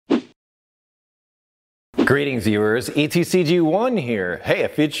Greetings viewers, ETCG1 here. Hey,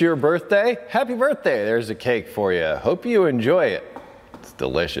 if it's your birthday, happy birthday. There's a cake for you. Hope you enjoy it. It's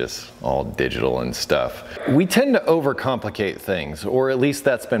delicious, all digital and stuff. We tend to overcomplicate things, or at least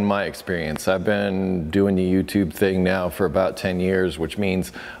that's been my experience. I've been doing the YouTube thing now for about 10 years, which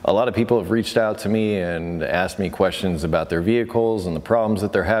means a lot of people have reached out to me and asked me questions about their vehicles and the problems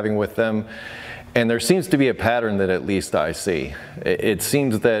that they're having with them. And there seems to be a pattern that at least I see. It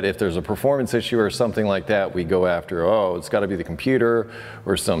seems that if there's a performance issue or something like that, we go after, oh, it's got to be the computer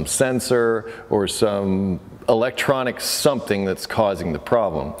or some sensor or some electronic something that's causing the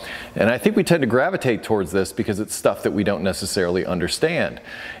problem. And I think we tend to gravitate towards this because it's stuff that we don't necessarily understand.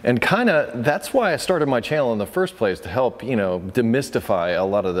 And that's why I started my channel in the first place, to help, demystify a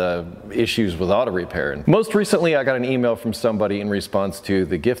lot of the issues with auto repair. And most recently, I got an email from somebody in response to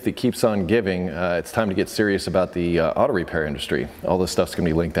the gift that keeps on giving. It's time to get serious about the auto repair industry. All this stuff's gonna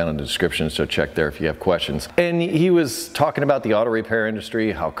be linked down in the description, so check there if you have questions. And he was talking about the auto repair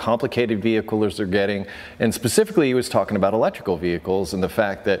industry, how complicated vehicles are getting, and specifically he was talking about electrical vehicles and the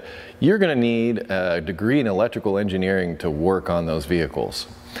fact that you're gonna need a degree in electrical engineering to work on those vehicles.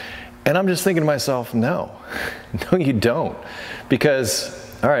 And I'm just thinking to myself, no, no you don't.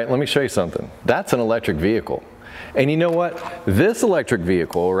 Because, all right, let me show you something. That's an electric vehicle. And you know what? This electric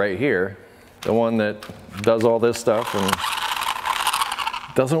vehicle right here, the one that does all this stuff and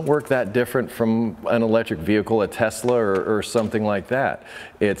doesn't work that different from an electric vehicle, a Tesla or something like that.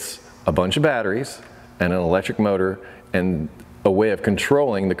 It's a bunch of batteries and an electric motor and a way of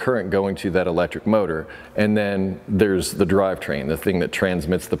controlling the current going to that electric motor. And then there's the drivetrain, the thing that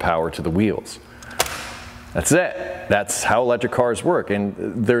transmits the power to the wheels. That's it. That's how electric cars work.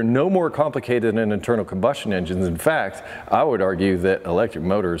 And they're no more complicated than internal combustion engines. In fact, I would argue that electric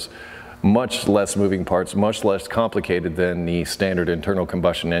motors, much less moving parts, much less complicated than the standard internal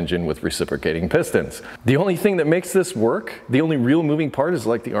combustion engine with reciprocating pistons. The only thing that makes this work, the only real moving part, is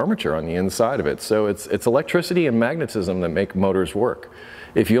like the armature on the inside of it. So it's electricity and magnetism that make motors work.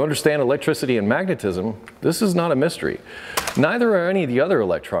 If you understand electricity and magnetism, this is not a mystery. Neither are any of the other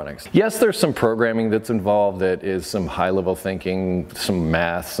electronics. Yes, there's some programming that's involved that is some high-level thinking, some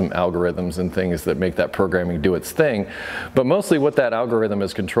math, some algorithms and things that make that programming do its thing. But mostly what that algorithm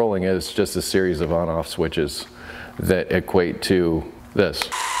is controlling is just a series of on-off switches that equate to this.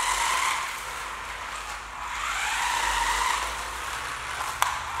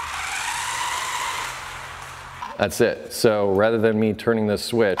 That's it. So rather than me turning this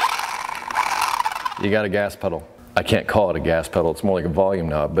switch, you got a gas pedal. I can't call it a gas pedal, it's more like a volume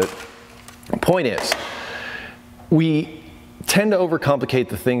knob, but the point is, we tend to overcomplicate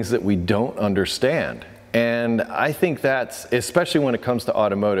the things that we don't understand. And I think that's, especially when it comes to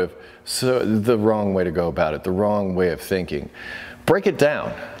automotive, so the wrong way to go about it, the wrong way of thinking. Break it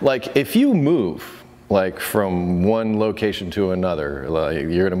down. Like if you move, like from one location to another, like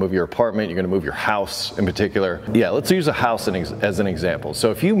you're gonna move your apartment, you're gonna move your house in particular. Yeah, let's use a house as an example.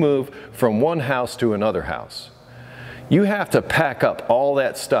 So if you move from one house to another house, you have to pack up all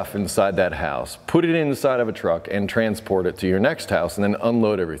that stuff inside that house, put it inside of a truck and transport it to your next house and then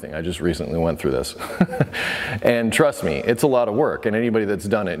unload everything. I just recently went through this. And trust me, it's a lot of work, and anybody that's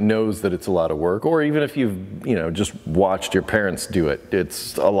done it knows that it's a lot of work. Or even if you've just watched your parents do it,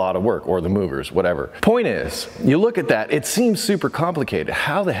 it's a lot of work, or the movers, whatever. Point is, you look at that, it seems super complicated.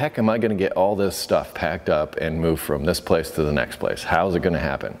 How the heck am I gonna get all this stuff packed up and move from this place to the next place? How's it gonna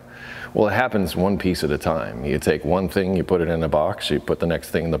happen? Well, it happens one piece at a time. You take one thing, you put it in a box, you put the next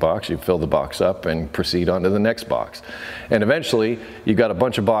thing in the box, you fill the box up and proceed on to the next box. And eventually, you've got a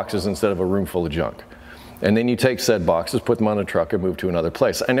bunch of boxes instead of a room full of junk. And then you take said boxes, put them on a truck and move to another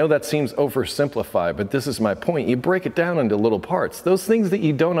place. I know that seems oversimplified, but this is my point. You break it down into little parts, those things that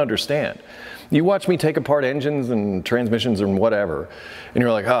you don't understand. You watch me take apart engines and transmissions and whatever, and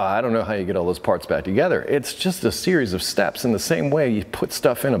you're like, oh, I don't know how you get all those parts back together. It's just a series of steps. In the same way you put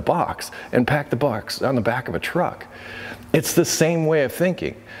stuff in a box and pack the box on the back of a truck. It's the same way of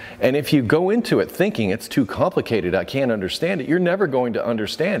thinking. And if you go into it thinking it's too complicated, I can't understand it, you're never going to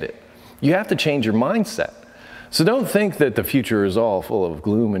understand it. You have to change your mindset. So don't think that the future is all full of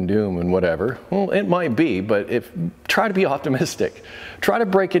gloom and doom and whatever. Well, it might be, but try to be optimistic. Try to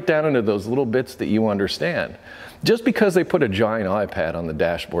break it down into those little bits that you understand. Just because they put a giant iPad on the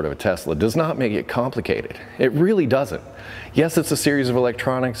dashboard of a Tesla does not make it complicated. It really doesn't. Yes, it's a series of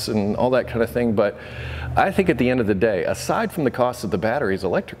electronics and all that kind of thing, but I think at the end of the day, aside from the cost of the batteries,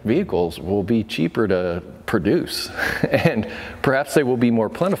 electric vehicles will be cheaper to produce, and perhaps they will be more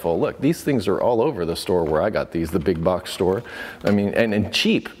plentiful. Look, these things are all over the store where I got these, the big box store. I mean, and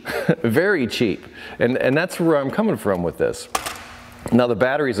cheap, very cheap. And that's where I'm coming from with this. Now the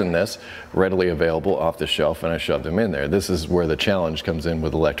batteries in this, readily available off the shelf, and I shoved them in there. This is where the challenge comes in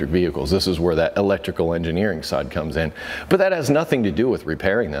with electric vehicles. This is where that electrical engineering side comes in. But that has nothing to do with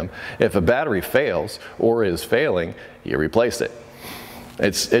repairing them. If a battery fails or is failing, you replace it.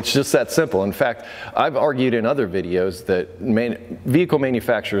 It's just that simple. In fact, I've argued in other videos that vehicle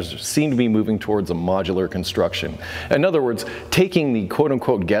manufacturers seem to be moving towards a modular construction. In other words, taking the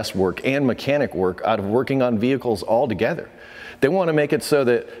quote-unquote guesswork and mechanic work out of working on vehicles altogether. They want to make it so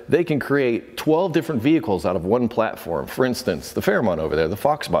that they can create 12 different vehicles out of one platform. For instance, the Fairmont over there, the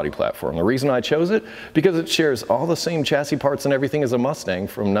Fox body platform. The reason I chose it, because it shares all the same chassis parts and everything as a Mustang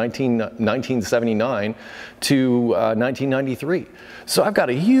from 1979 to 1993. So I've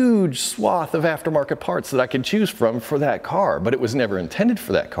got a huge swath of aftermarket parts that I can choose from for that car, but it was never intended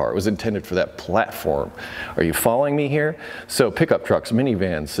for that car. It was intended for that platform. Are you following me here? So pickup trucks,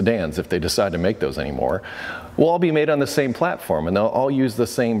 minivans, sedans, if they decide to make those anymore, will all be made on the same platform, and they'll all use the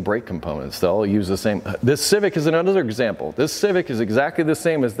same brake components. They'll all use the same. This Civic is another example. This Civic is exactly the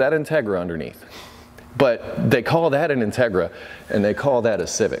same as that Integra underneath, but they call that an Integra and they call that a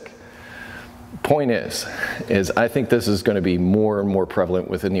Civic. Point is I think this is going to be more and more prevalent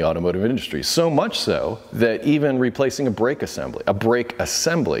within the automotive industry. So much so that even replacing a brake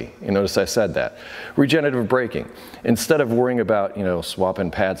assembly, you notice I said that, regenerative braking, instead of worrying about,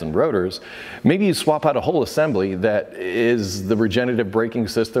 swapping pads and rotors, maybe you swap out a whole assembly that is the regenerative braking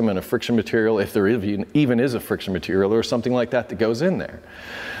system and a friction material, if there even is a friction material or something like that goes in there.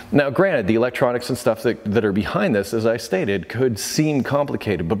 Now granted, the electronics and stuff that are behind this, as I stated, could seem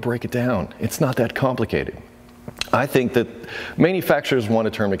complicated, but break it down. It's not that complicated. I think that manufacturers want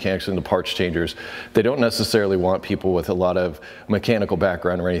to turn mechanics into parts changers. They don't necessarily want people with a lot of mechanical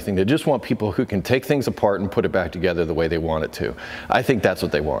background or anything. They just want people who can take things apart and put it back together the way they want it to. I think that's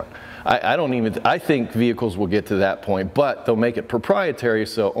what they want. I think vehicles will get to that point, but they'll make it proprietary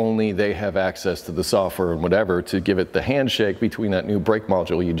so only they have access to the software and whatever to give it the handshake between that new brake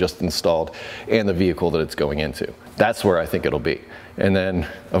module you just installed and the vehicle that it's going into. That's where I think it'll be. And then,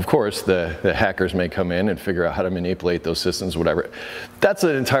 of course, the hackers may come in and figure out how to manipulate those systems, whatever. That's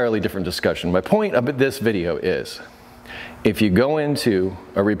an entirely different discussion. My point of this video is, if you go into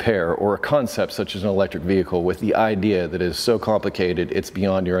a repair or a concept such as an electric vehicle with the idea that is so complicated it's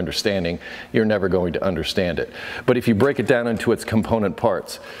beyond your understanding, you're never going to understand it. But if you break it down into its component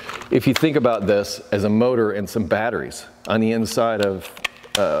parts, if you think about this as a motor and some batteries on the inside of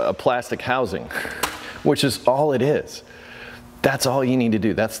a plastic housing, which is all it is, that's all you need to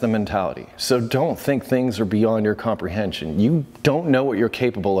do. That's the mentality. So don't think things are beyond your comprehension. You don't know what you're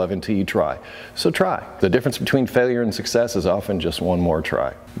capable of until you try. So try. The difference between failure and success is often just one more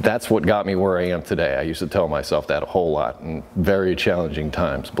try. That's what got me where I am today. I used to tell myself that a whole lot in very challenging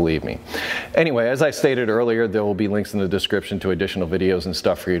times, believe me. Anyway, as I stated earlier, there will be links in the description to additional videos and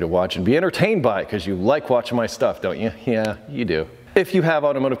stuff for you to watch and be entertained by, because you like watching my stuff, don't you? Yeah, you do. If you have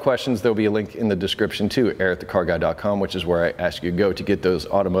automotive questions, there'll be a link in the description to eric@thecarguy.com, which is where I ask you to go to get those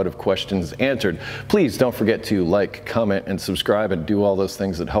automotive questions answered. Please don't forget to like, comment, and subscribe and do all those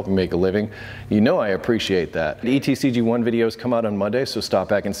things that help me make a living. You know I appreciate that. The ETCG1 videos come out on Monday, so stop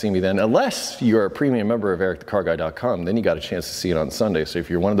back and see me then. Unless you're a premium member of eric@thecarguy.com, then you got a chance to see it on Sunday. So if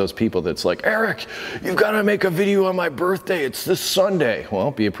you're one of those people that's like, Eric, you've got to make a video on my birthday, it's this Sunday.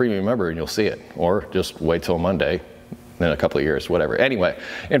 Well, be a premium member and you'll see it. Or just wait till Monday. In a couple of years, whatever. Anyway,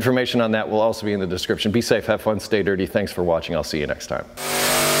 information on that will also be in the description. Be safe, have fun, stay dirty. Thanks for watching. I'll see you next time.